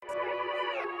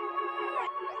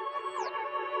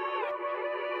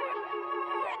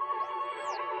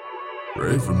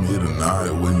Pray for me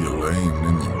tonight when you're laying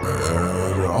in your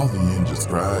bed. All the angels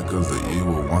cry cause the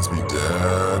evil wants me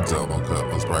dead. Double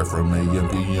cup of sprite from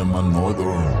ampm, my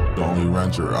northern. Only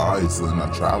rent your eyes and I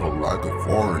travel like a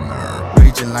foreigner.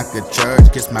 Preaching like a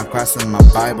church, kiss my cross and my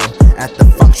Bible. At the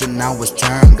function I was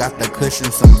turned, got the kush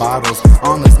and some bottles.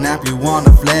 On the snap you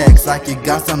wanna flex like you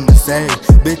got something to say.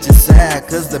 Bitch is sad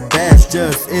cause the best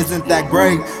just isn't that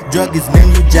great. Druggies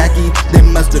name you Jackie, they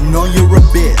must have known you're a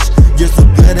bitch. You're so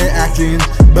good at acting,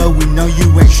 but we know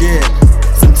you ain't shit.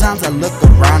 Sometimes I look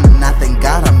around and I thank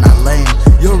God I'm not lame.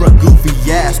 You're a goofy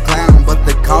ass clown, but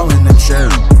they calling it shame.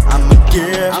 I'm a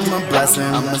gift, I'm a blessing,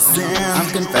 I'm a sin,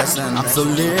 I'm confessing, I'm so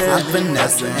lit, I'm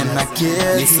finessing, and my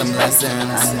kids need some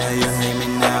lessons. I know you hate me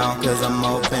now, cause I'm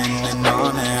open and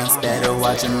honest. Better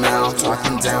watch your mouth,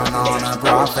 talking down on a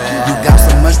prophet. You got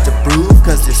so much to prove,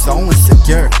 cause you're so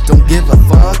insecure. Don't give a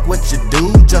fuck what you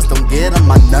do, just don't get on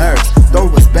my nerves. Throw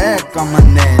respect on my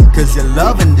name, cause you're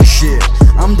loving this shit.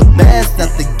 I'm the best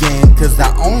at the game, cause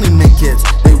I only make hits.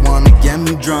 They wanna get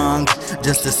me drunk,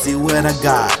 just to see what I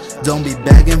got. Don't be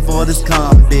begging for this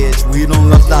cum, bitch, we don't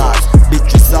love thoughts.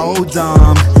 Bitch, you're so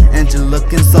dumb, and you're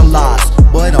looking so lost.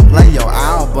 Boy, don't play your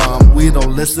album, we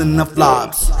don't listen to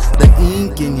flops. The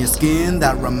ink in your skin,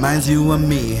 that reminds you of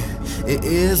me. It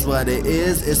is what it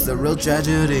is, it's a real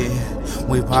tragedy.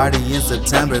 We party in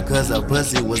September cause a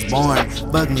pussy was born.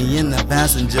 Bug me in the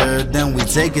passenger, then we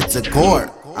take it to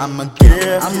court. I'm a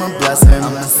gift, I'm a blessing,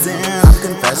 I'm a sin, I'm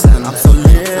confessing, I'm so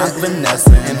lit, I'm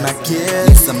finessing, and my kids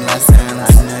need some lessons.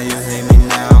 I know you hate me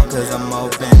now, cause I'm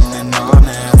open and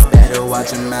honest. Better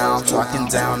watch your mouth, talking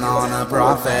down on a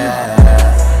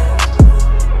prophet.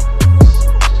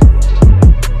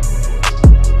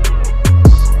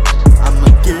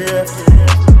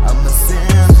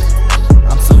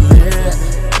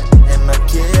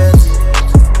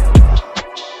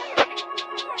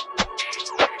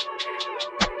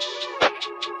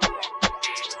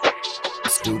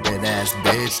 Stupid ass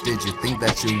bitch, did you think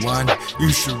that you won? You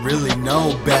should really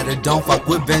know better, don't fuck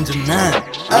with Benjamin.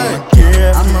 I'm a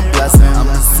gift, I'm a blessing, I'm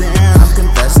a sin, I'm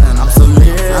confessing, I'm so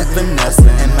lit, I'm finessing.